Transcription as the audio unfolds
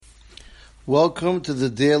Welcome to the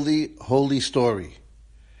Daily Holy Story.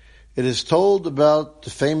 It is told about the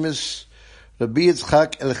famous Rabbi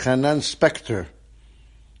Yitzchack Elchanan Spector,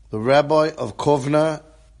 the rabbi of Kovno,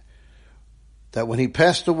 that when he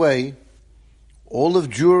passed away, all of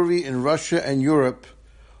Jewry in Russia and Europe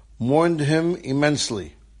mourned him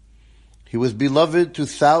immensely. He was beloved to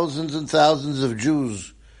thousands and thousands of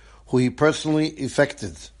Jews who he personally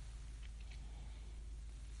affected.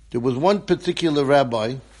 There was one particular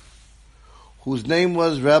rabbi whose name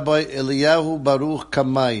was Rabbi Eliyahu Baruch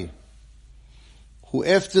Kamai, who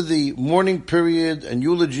after the mourning period and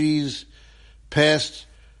eulogies passed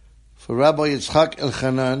for Rabbi Yitzchack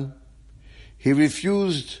Elchanan, he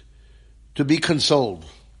refused to be consoled.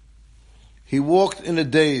 He walked in a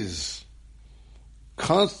daze,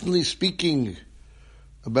 constantly speaking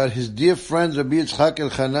about his dear friend Rabbi Yitzchack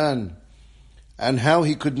Elchanan and how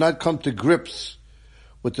he could not come to grips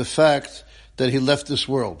with the fact that he left this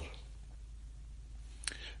world.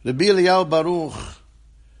 Rabbi Eliyahu Baruch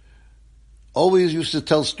always used to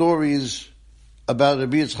tell stories about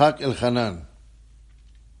Rabbi Yitzchack Elchanan.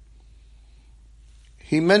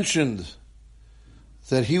 He mentioned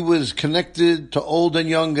that he was connected to old and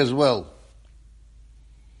young as well.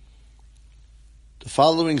 The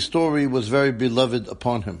following story was very beloved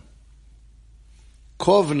upon him.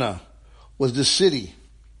 Kovno was the city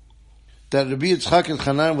that Rabbi Yitzchack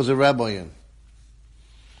Elchanan was a rabbi in.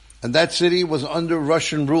 And that city was under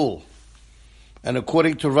Russian rule. And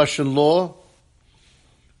according to Russian law,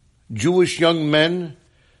 Jewish young men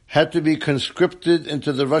had to be conscripted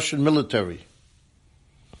into the Russian military,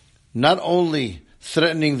 not only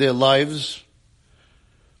threatening their lives,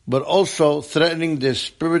 but also threatening their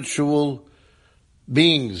spiritual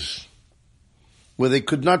beings, where they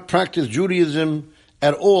could not practice Judaism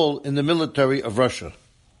at all in the military of Russia.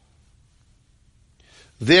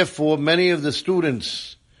 Therefore, many of the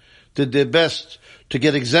students did their best to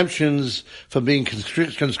get exemptions from being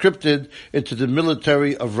conscripted into the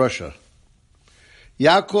military of Russia.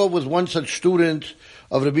 Yaakov was one such student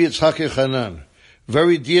of Rabbi Yitzchack Elchanan,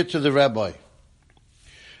 very dear to the rabbi.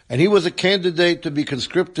 And he was a candidate to be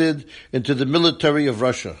conscripted into the military of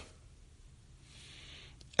Russia.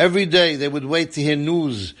 Every day they would wait to hear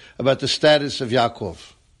news about the status of Yaakov.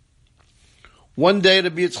 One day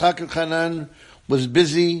Rabbi Yitzchack Elchanan was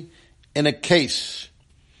busy in a case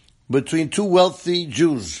between two wealthy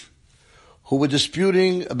Jews who were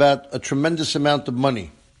disputing about a tremendous amount of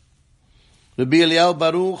money. Rabbi Eliyahu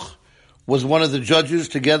Baruch was one of the judges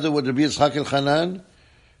together with Rabbi Yitzchack Elchanan,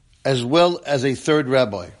 as well as a third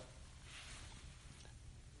rabbi.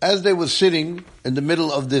 As they were sitting in the middle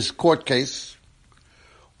of this court case,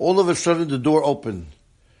 all of a sudden the door opened,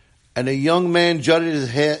 and a young man jutted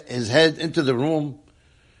his head into the room,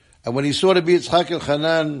 and when he saw Rabbi Yitzchack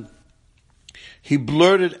Elchanan, he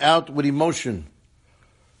blurted out with emotion,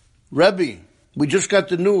 "Rabbi, we just got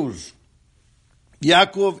the news.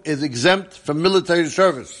 Yaakov is exempt from military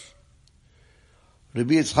service."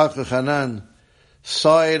 Rabbi Yitzchack Elchanan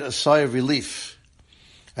sighed a sigh of relief,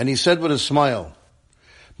 and he said with a smile,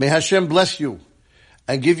 "May Hashem bless you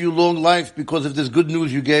and give you long life because of this good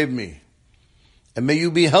news you gave me. And may you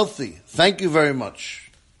be healthy. Thank you very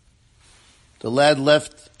much." The lad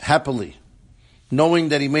left happily, knowing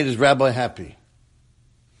that he made his rabbi happy.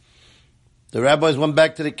 The rabbis went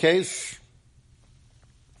back to the case.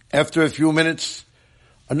 After a few minutes,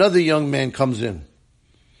 another young man comes in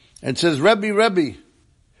and says, Rabbi,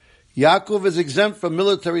 Yaakov is exempt from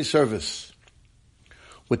military service."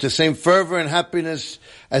 With the same fervor and happiness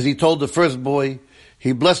as he told the first boy,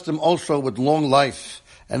 he blessed him also with long life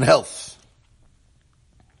and health.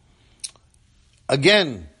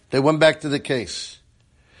 Again, they went back to the case.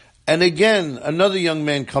 And again, another young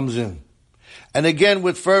man comes in. And again,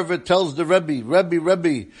 with fervor, tells the Rabbi,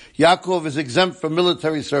 Yaakov is exempt from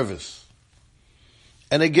military service.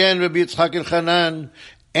 And again, Rabbi Yitzchack Elchanan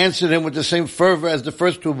answered him with the same fervor as the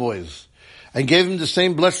first two boys, and gave him the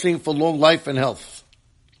same blessing for long life and health.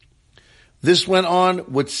 This went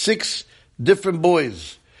on with 6 different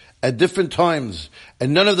boys at different times,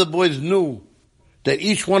 and none of the boys knew that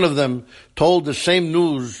each one of them told the same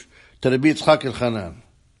news to Rabbi Yitzchack Elchanan.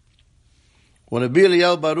 When Rabbi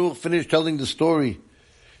Eliyahu Baruch finished telling the story,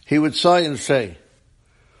 he would sigh and say,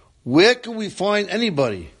 "Where can we find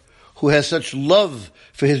anybody who has such love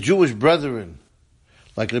for his Jewish brethren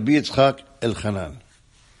like Rabbi Yitzchack Elchanan?"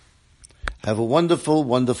 Have a wonderful,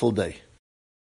 wonderful day.